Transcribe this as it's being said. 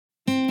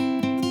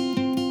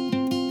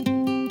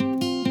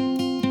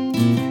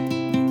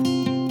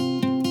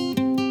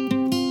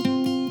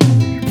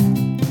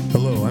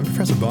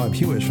Bob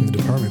Hewish from the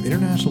Department of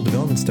International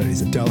Development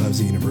Studies at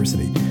Dalhousie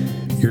University.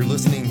 You're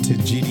listening to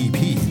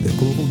GDP, the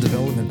Global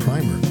Development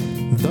Primer,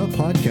 the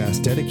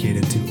podcast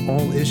dedicated to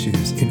all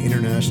issues in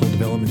international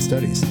development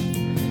studies.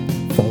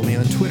 Follow me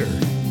on Twitter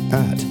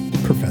at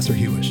Professor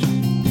Hewish.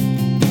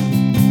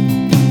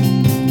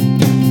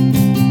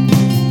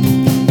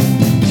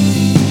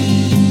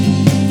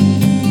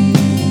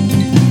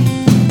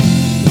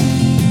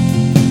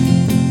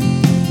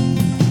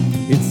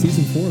 It's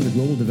season 4 of the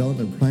Global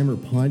Development Primer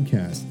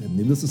podcast, and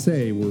needless to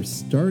say, we're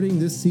starting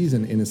this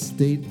season in a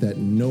state that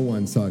no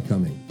one saw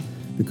coming.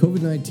 The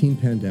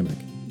COVID-19 pandemic.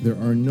 There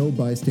are no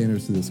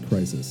bystanders to this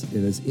crisis.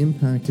 It has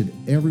impacted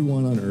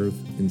everyone on Earth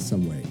in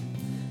some way.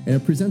 And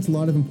it presents a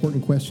lot of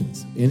important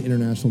questions in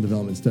international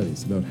development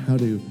studies about how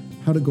to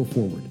go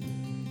forward.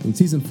 In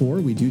season 4,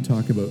 we do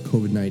talk about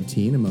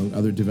COVID-19 among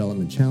other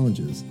development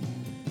challenges.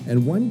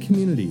 And one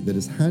community that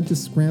has had to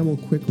scramble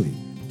quickly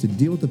to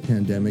deal with the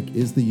pandemic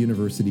is the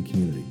university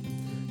community.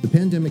 The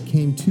pandemic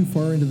came too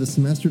far into the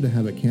semester to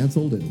have it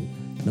canceled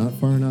and not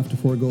far enough to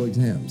forego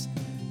exams.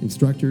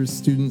 Instructors,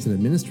 students, and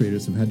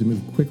administrators have had to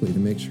move quickly to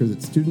make sure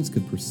that students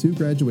could pursue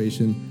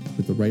graduation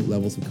with the right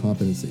levels of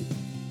competency.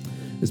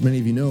 As many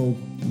of you know,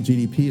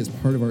 GDP is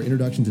part of our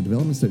Introduction to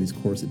Development Studies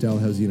course at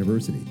Dalhousie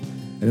University.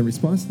 And in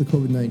response to the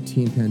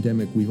COVID-19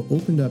 pandemic, we've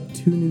opened up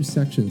 2 new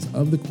sections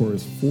of the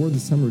course for the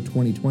summer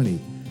 2020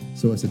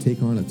 so as to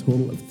take on a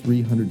total of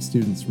 300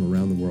 students from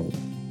around the world.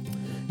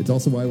 It's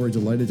also why we're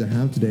delighted to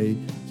have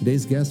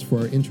today's guest for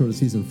our intro to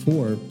season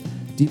 4,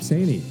 Deep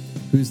Saini,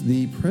 who's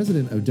the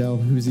president of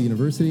Dalhousie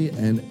University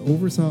and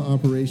oversaw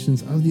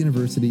operations of the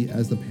university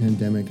as the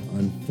pandemic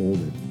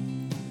unfolded.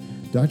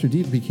 Dr.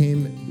 Deep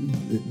began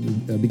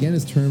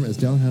his term as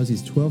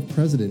Dalhousie's 12th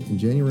president in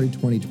January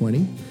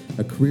 2020,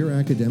 a career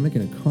academic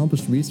and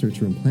accomplished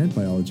researcher in plant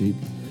biology.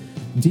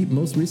 Deep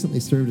most recently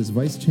served as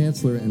Vice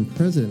Chancellor and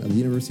President of the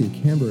University of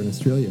Canberra in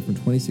Australia from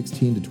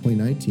 2016 to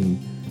 2019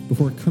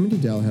 before coming to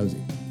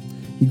Dalhousie.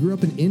 He grew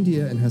up in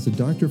India and has a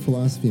Doctor of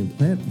Philosophy in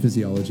Plant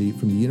Physiology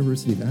from the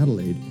University of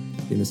Adelaide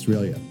in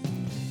Australia.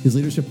 His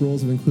leadership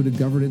roles have included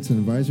governance and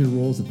advisory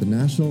roles at the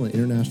national and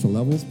international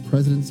levels,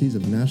 presidencies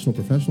of national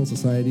professional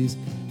societies,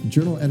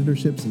 journal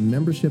editorships,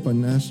 membership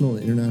on national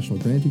and international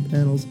granting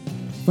panels,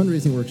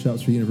 fundraising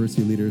workshops for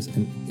university leaders,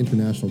 and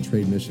international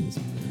trade missions.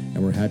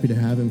 And we're happy to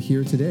have him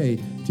here today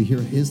to hear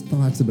his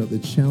thoughts about the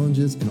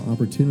challenges and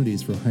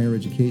opportunities for higher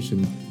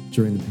education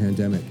during the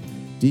pandemic.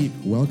 Deep,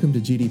 welcome to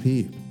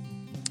GDP.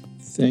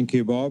 Thank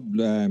you, Bob.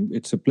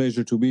 It's a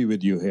pleasure to be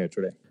with you here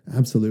today.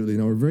 Absolutely.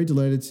 We're very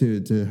delighted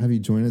to have you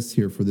join us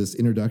here for this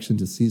introduction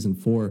to season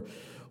 4.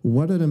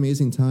 What an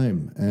amazing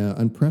time.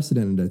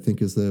 Unprecedented, I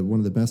think, is one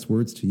of the best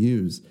words to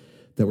use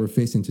that we're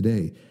facing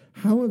today.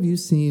 How have you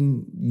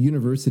seen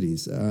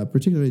universities,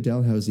 particularly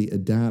Dalhousie,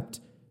 adapt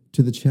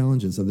to the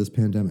challenges of this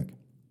pandemic?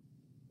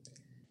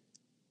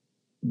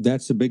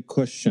 That's a big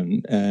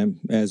question.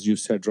 As you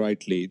said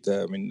rightly,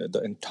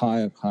 the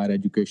entire higher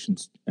education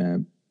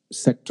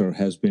sector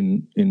has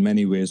been in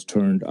many ways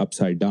turned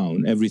upside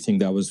down. Everything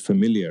that was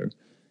familiar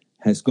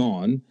has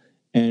gone,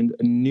 and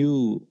a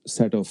new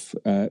set of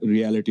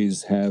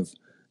realities have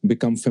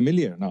become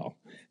familiar now.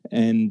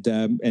 And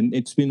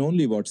it's been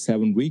only about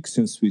 7 weeks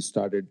since we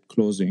started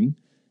closing,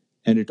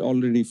 and it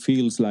already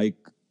feels like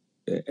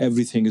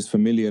everything is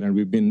familiar and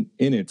we've been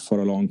in it for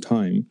a long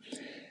time.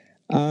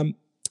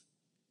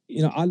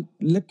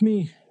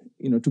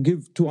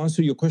 To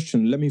answer your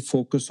question, let me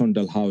focus on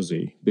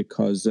Dalhousie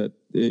because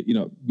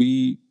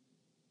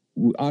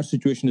our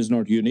situation is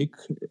not unique.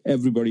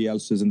 Everybody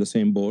else is in the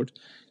same boat.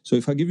 So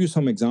if I give you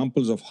some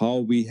examples of how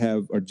we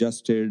have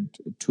adjusted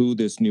to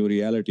this new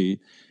reality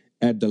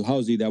at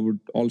Dalhousie, that would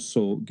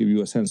also give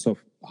you a sense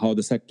of how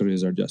the sector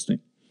is adjusting.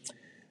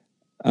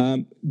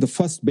 The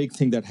first big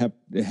thing that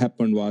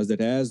happened was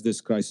that as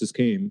this crisis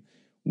came,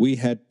 we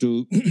had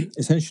to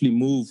essentially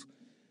move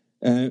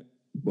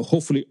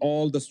hopefully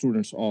all the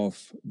students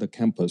off the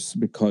campus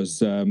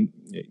because,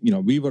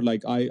 we were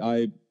like,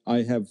 I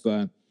have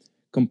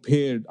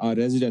compared our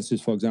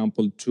residences, for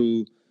example,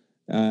 to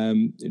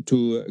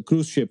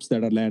cruise ships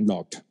that are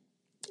landlocked.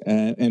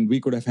 And we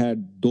could have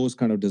had those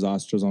kind of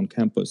disasters on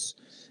campus.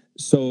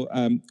 So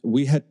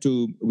we have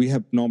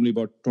normally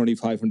about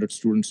 2,500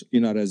 students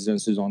in our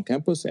residences on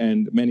campus,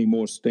 and many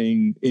more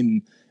staying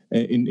in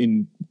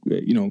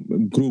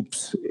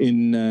groups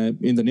in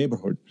the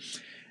neighborhood.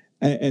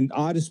 And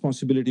our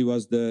responsibility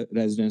was the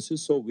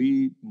residences. So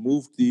we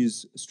moved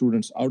these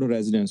students out of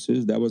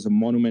residences. That was a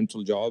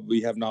monumental job.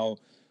 We have now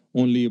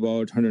only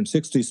about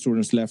 160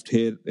 students left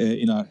here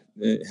in our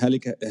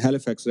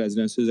Halifax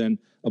residences and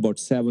about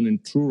 7 in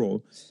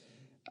Truro.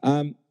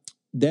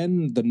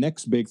 Then the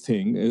next big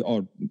thing,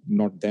 or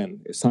not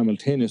then,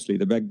 simultaneously,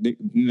 the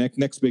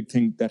next big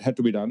thing that had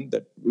to be done,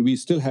 that we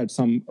still had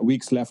some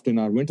weeks left in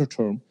our winter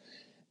term,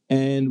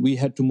 and we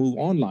had to move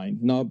online.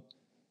 Now,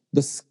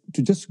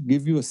 to just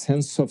give you a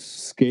sense of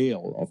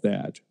scale of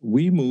that,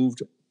 we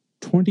moved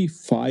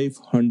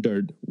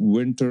 2,500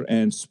 winter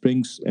and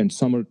springs and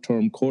summer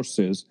term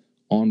courses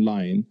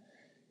online,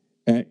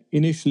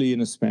 initially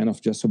in a span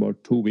of just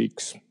about 2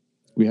 weeks.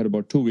 We had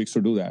about 2 weeks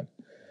to do that.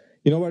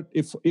 You know what?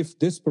 If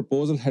this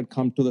proposal had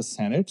come to the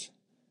Senate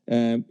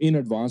in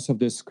advance of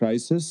this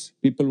crisis,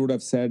 people would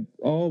have said,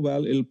 "Oh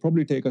well, it'll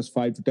probably take us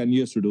 5 to 10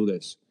 years to do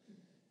this,"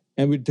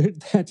 and we did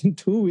that in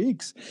 2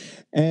 weeks,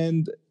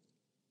 and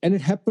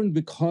it happened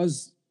because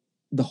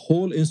the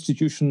whole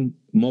institution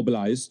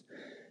mobilized,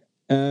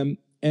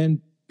 and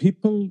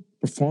people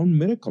performed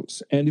miracles.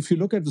 And if you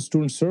look at the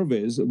student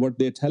surveys, what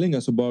they're telling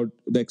us about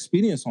the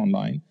experience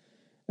online,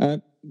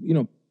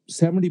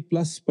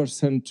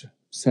 70+%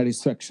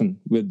 satisfaction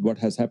with what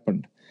has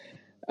happened.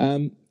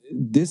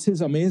 This is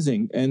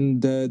amazing,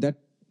 and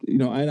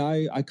and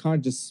I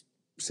can't just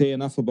say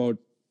enough about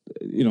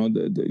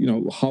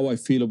how I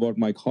feel about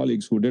my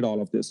colleagues who did all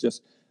of this. Just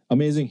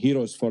amazing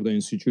heroes for the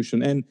institution,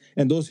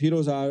 and those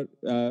heroes are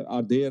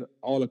there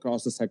all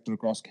across the sector,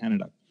 across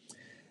Canada.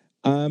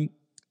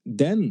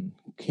 Then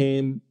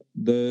came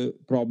the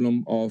problem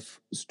of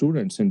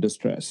students in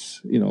distress.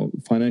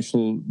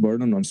 Financial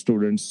burden on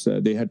students.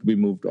 They had to be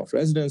moved off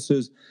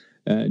residences.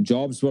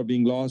 Jobs were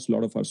being lost. A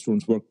lot of our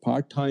students work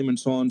part-time and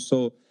so on. So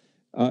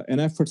an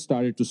effort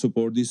started to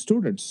support these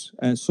students.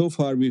 And so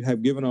far, we have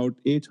given out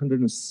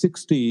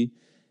 860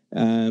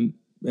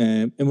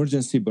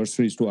 emergency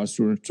bursaries to our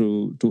students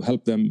to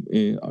help them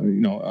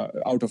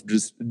out of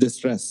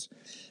distress.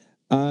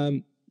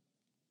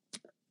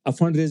 A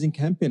fundraising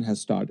campaign has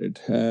started,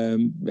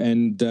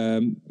 and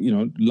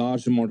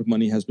large amount of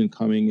money has been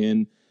coming in.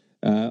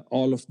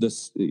 All of this,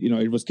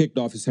 it was kicked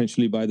off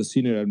essentially by the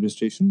senior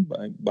administration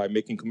by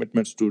making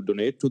commitments to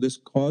donate to this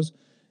cause,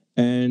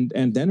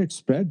 and then it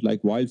spread like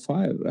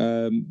wildfire.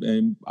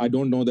 And I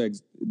don't know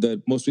the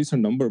most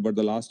recent number, but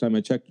the last time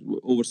I checked,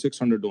 over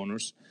 600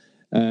 donors,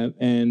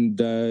 and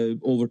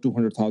over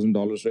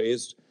 $200,000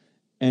 raised,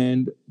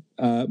 and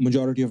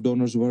majority of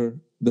donors were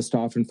the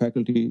staff and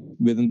faculty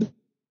within the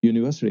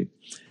university.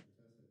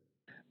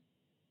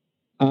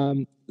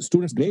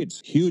 Students' grades,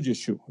 huge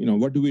issue.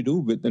 What do we do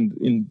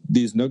in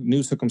these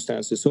new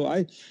circumstances? So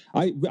I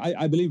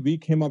believe we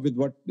came up with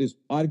what is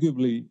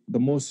arguably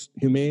the most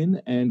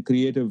humane and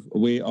creative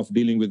way of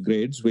dealing with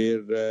grades, where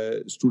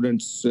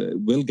students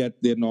will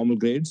get their normal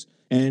grades,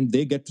 and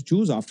they get to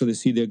choose after they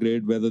see their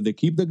grade whether they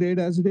keep the grade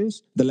as it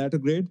is, the latter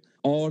grade,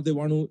 or they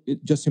want to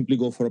just simply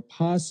go for a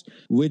pass,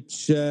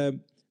 which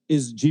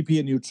is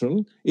GPA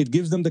neutral. It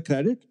gives them the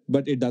credit,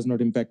 but it does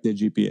not impact their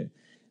GPA.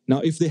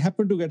 Now, if they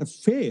happen to get a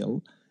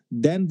fail,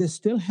 then they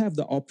still have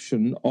the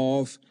option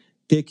of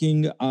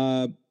taking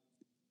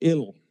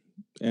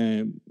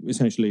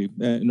essentially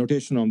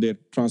notation on their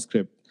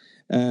transcript.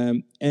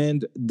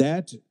 And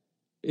that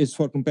is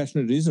for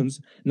compassionate reasons.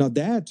 Now,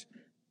 that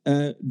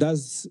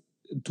does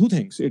two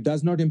things. It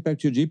does not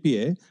impact your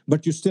GPA,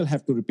 but you still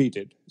have to repeat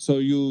it. So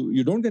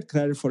you don't get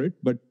credit for it,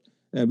 but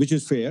which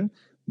is fair,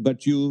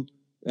 but it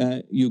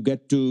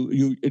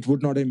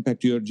would not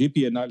impact your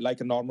GPA, not like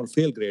a normal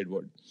fail grade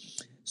would.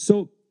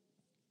 So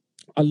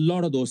a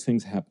lot of those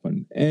things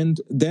happen.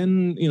 And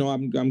then,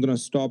 I'm going to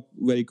stop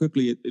very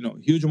quickly.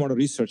 Huge amount of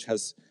research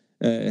has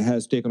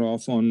taken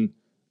off on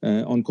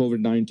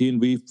COVID-19.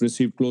 We've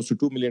received close to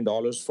 $2 million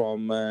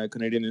from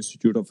Canadian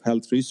Institute of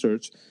Health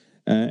Research,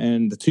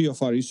 and 3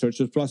 of our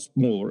researchers, plus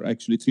more,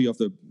 actually 3 of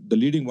the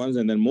leading ones,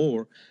 and then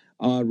more,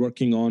 are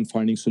working on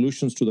finding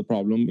solutions to the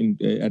problem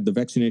at the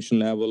vaccination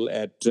level,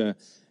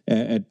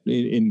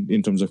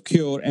 in terms of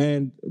cure,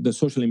 and the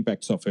social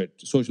impacts of it,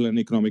 social and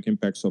economic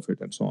impacts of it,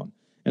 and so on.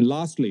 And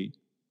lastly,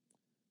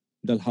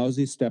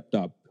 Dalhousie stepped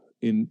up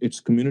in its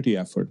community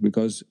effort,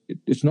 because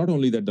it's not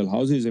only that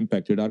Dalhousie is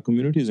impacted, our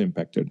community is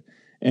impacted,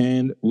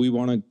 and we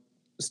want to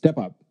step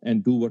up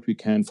and do what we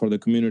can for the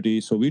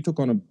community. So we took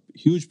on a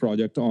huge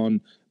project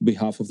on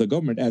behalf of the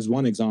government, as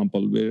one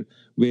example, where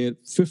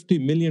 $50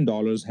 million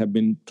have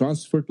been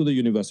transferred to the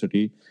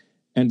university,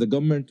 and the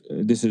government,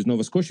 this is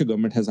Nova Scotia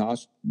government, has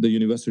asked the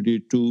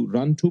university to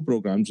run 2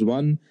 programs.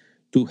 One,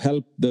 to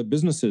help the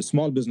businesses,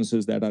 small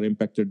businesses that are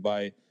impacted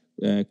by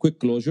quick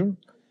closure,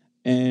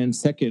 and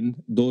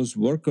second, those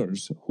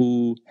workers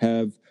who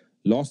have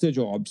lost their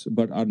jobs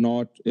but are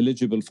not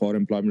eligible for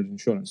employment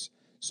insurance.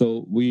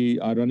 So we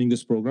are running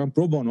this program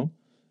pro bono,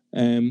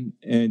 and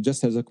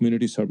just as a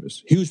community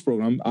service. Huge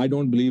program. I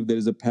don't believe there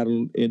is a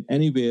parallel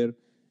anywhere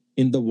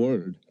in the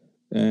world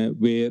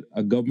where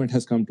a government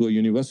has come to a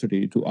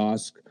university to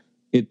ask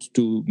it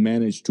to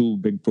manage 2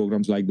 big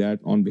programs like that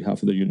on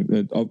behalf of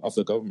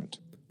the government.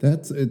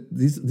 That's it.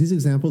 These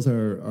examples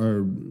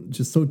are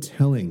just so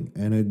telling,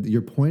 and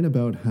your point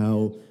about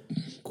how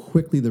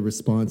quickly the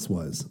response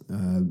was,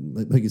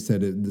 like you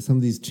said, some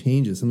of these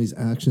changes, some of these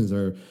actions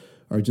are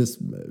just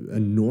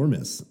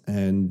enormous,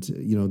 and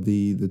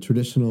the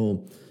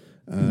traditional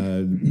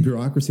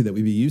bureaucracy that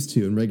we'd be used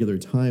to in regular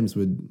times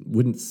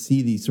wouldn't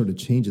see these sort of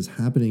changes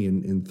happening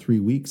in 3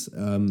 weeks.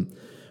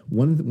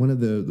 One of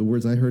the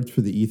words I heard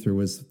through the ether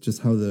was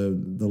just how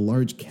the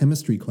large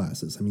chemistry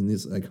classes. I mean,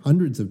 there's like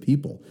hundreds of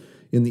people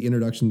in the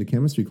introduction to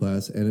chemistry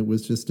class, and it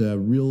was just a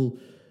real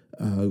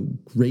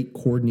great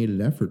coordinated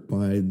effort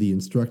by the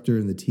instructor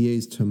and the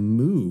TAs to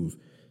move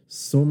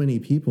so many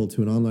people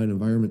to an online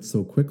environment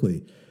so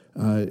quickly.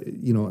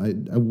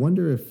 I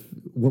wonder if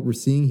what we're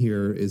seeing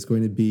here is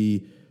going to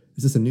be,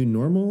 is this a new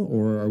normal,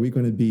 or are we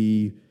going to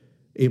be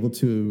able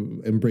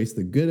to embrace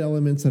the good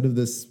elements out of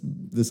this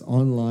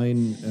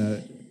online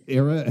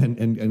era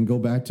and go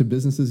back to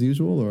business as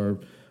usual, or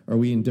are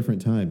we in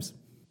different times?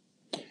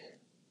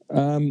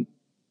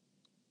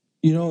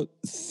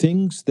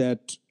 Things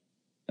that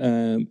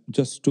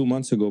just 2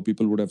 months ago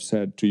people would have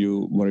said to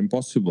you were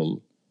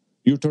impossible.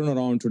 You turn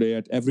around today,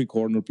 at every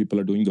corner, people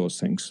are doing those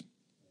things.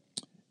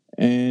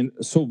 And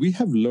so we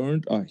have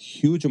learned a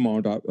huge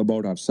amount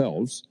about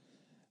ourselves,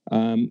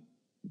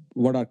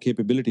 what our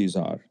capabilities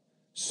are.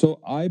 So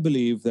I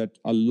believe that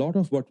a lot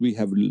of what we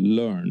have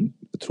learned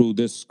through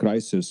this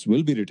crisis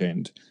will be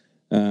retained,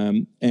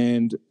 and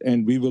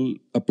we will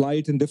apply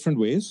it in different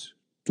ways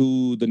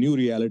to the new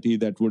reality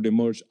that would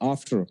emerge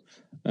after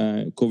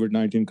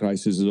COVID-19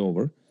 crisis is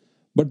over.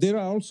 But there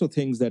are also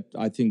things that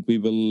I think we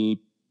will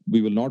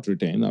not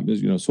retain.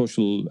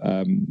 Social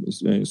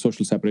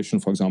separation,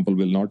 for example,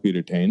 will not be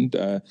retained.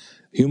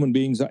 Human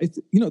beings are,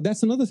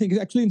 that's another thing.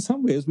 Actually, in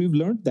some ways, we've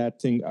learned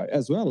that thing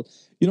as well.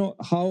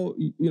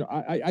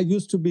 I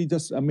used to be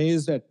just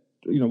amazed at,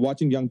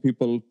 watching young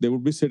people. They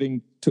would be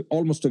sitting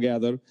almost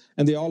together,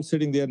 and they're all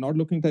sitting there, not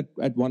looking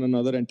at one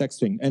another and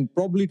texting, and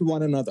probably to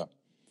one another,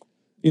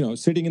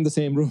 sitting in the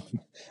same room,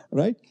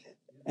 right?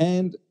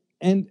 And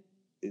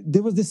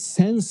there was this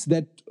sense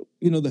that,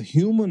 the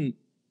human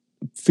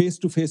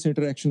face-to-face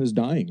interaction is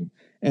dying,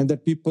 and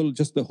that people,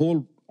 just the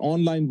whole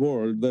online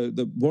world,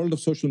 the world of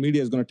social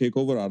media is going to take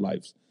over our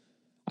lives.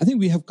 I think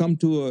we have come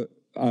to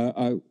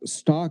a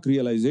stark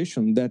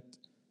realization that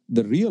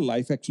the real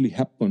life actually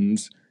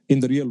happens in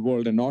the real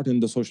world and not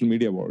in the social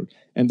media world,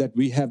 and that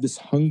we have this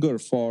hunger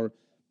for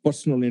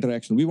personal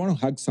interaction. We want to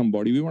hug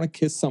somebody, we want to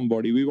kiss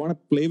somebody, we want to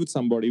play with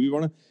somebody,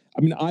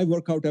 I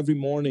work out every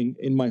morning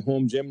in my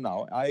home gym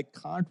now. I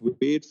can't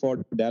wait for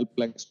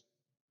Dalplex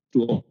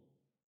to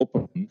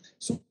open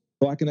so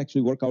I can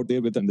actually work out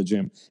there within the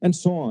gym, and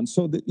so on.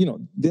 So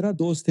there are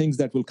those things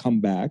that will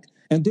come back,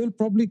 and they'll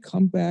probably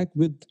come back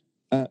with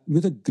a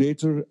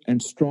greater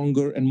and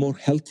stronger and more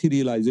healthy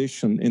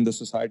realization in the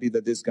society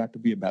that there's got to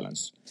be a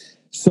balance.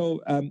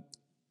 So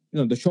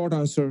the short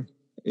answer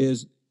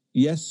is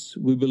yes,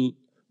 we will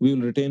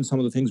retain some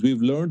of the things.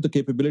 We've learned the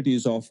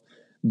capabilities of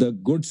the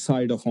good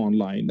side of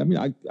online.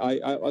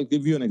 I'll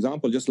give you an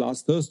example. Just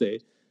last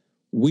Thursday,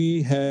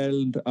 we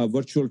held a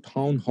virtual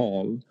town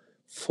hall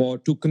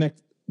to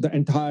connect the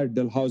entire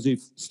Dalhousie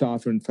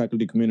staff and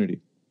faculty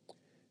community.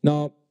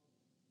 Now,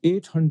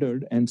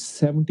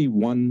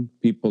 871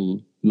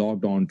 people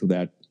logged on to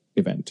that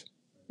event.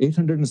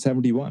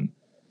 871.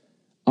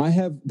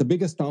 The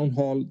biggest town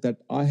hall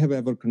that I have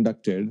ever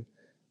conducted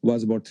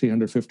was about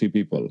 350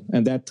 people.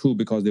 And that too,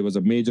 because there was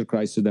a major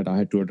crisis that I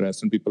had to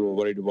address, and people were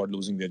worried about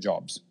losing their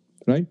jobs,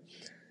 right?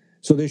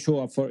 So they show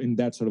up in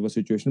that sort of a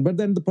situation. But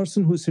then the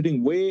person who's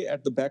sitting way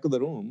at the back of the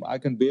room, I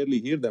can barely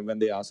hear them when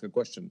they ask a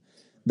question.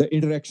 The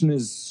interaction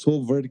is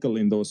so vertical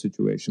in those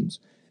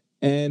situations.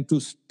 And to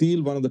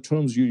steal one of the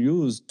terms you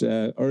used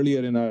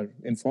earlier in our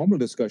informal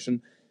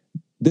discussion,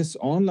 this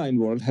online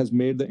world has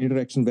made the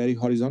interaction very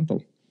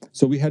horizontal.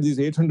 So we had these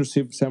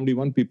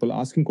 871 people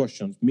asking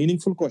questions,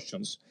 meaningful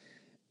questions,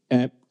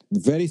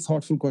 very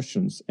thoughtful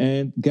questions,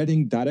 and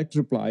getting direct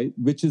reply,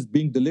 which is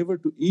being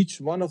delivered to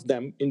each one of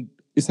them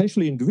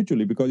essentially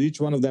individually, because each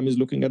one of them is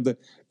looking at the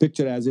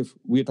picture as if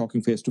we're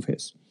talking face to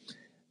face.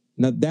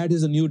 Now, that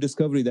is a new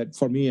discovery that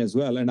for me as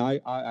well. And I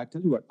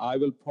tell you what, I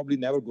will probably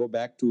never go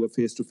back to a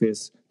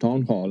face-to-face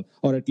town hall,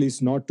 or at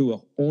least not to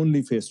a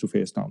only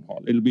face-to-face town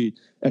hall. It'll be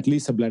at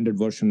least a blended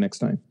version next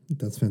time.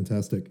 That's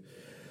fantastic.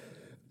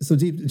 So,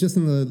 Deep, just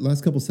in the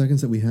last couple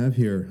seconds that we have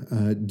here,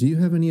 do you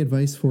have any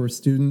advice for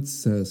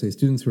students, say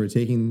students who are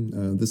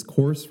taking this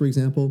course, for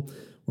example,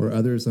 or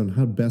others, on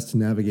how best to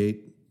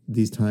navigate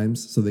these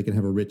times so they can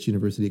have a rich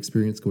university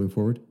experience going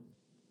forward?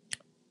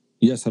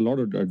 Yes, a lot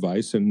of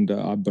advice,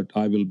 but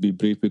I will be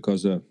brief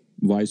because a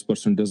wise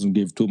person doesn't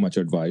give too much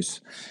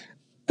advice.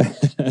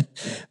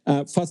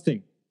 First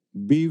thing,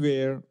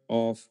 beware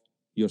of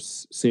your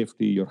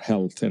safety, your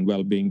health, and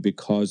well-being,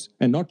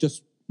 and not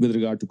just with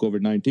regard to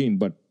COVID-19,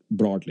 but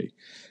broadly.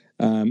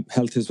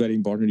 Health is very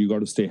important. You got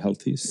to stay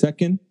healthy.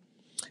 Second,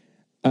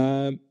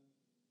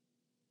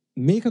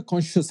 make a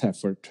conscious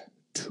effort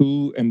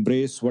to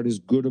embrace what is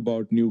good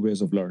about new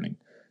ways of learning.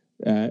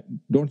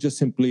 Don't just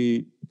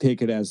simply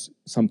take it as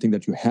something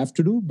that you have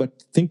to do,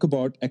 but think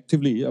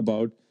actively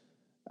about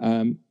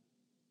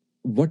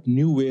what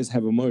new ways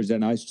have emerged.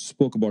 And I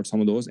spoke about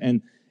some of those,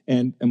 and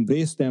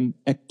embrace them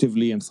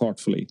actively and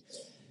thoughtfully.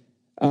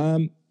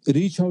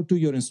 Reach out to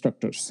your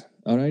instructors.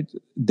 All right,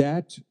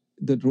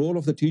 the role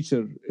of the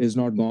teacher is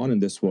not gone in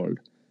this world.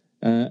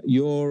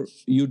 You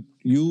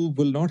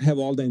will not have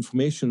all the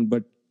information,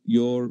 but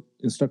your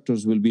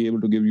instructors will be able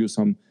to give you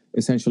some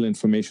essential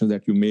information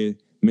that you may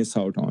miss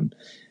out on.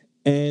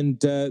 And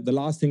the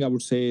last thing I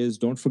would say is,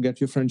 don't forget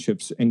your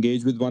friendships.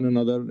 Engage with one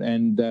another,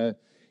 and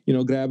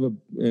grab a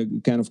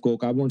can of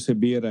Coke. I won't say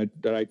beer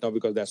right now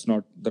because that's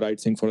not the right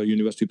thing for a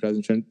university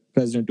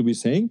president to be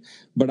saying.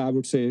 But I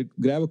would say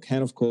grab a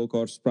can of Coke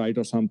or Sprite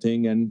or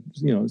something, and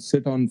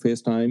sit on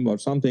FaceTime or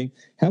something,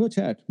 have a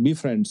chat, be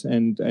friends,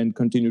 and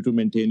continue to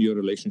maintain your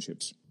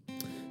relationships.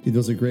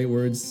 Those are great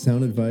words,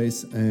 sound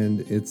advice,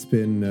 and it's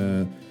been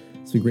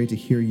great to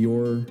hear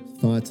your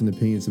thoughts and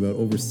opinions about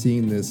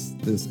overseeing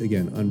this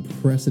again,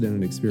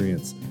 unprecedented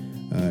experience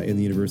in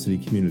the university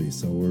community.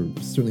 So we're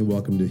certainly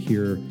welcome to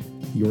hear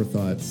your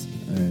thoughts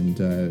and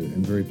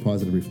very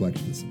positive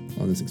reflections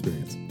on this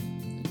experience.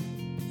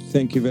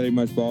 Thank you very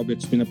much, Bob.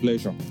 It's been a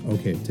pleasure.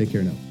 Okay, take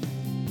care now.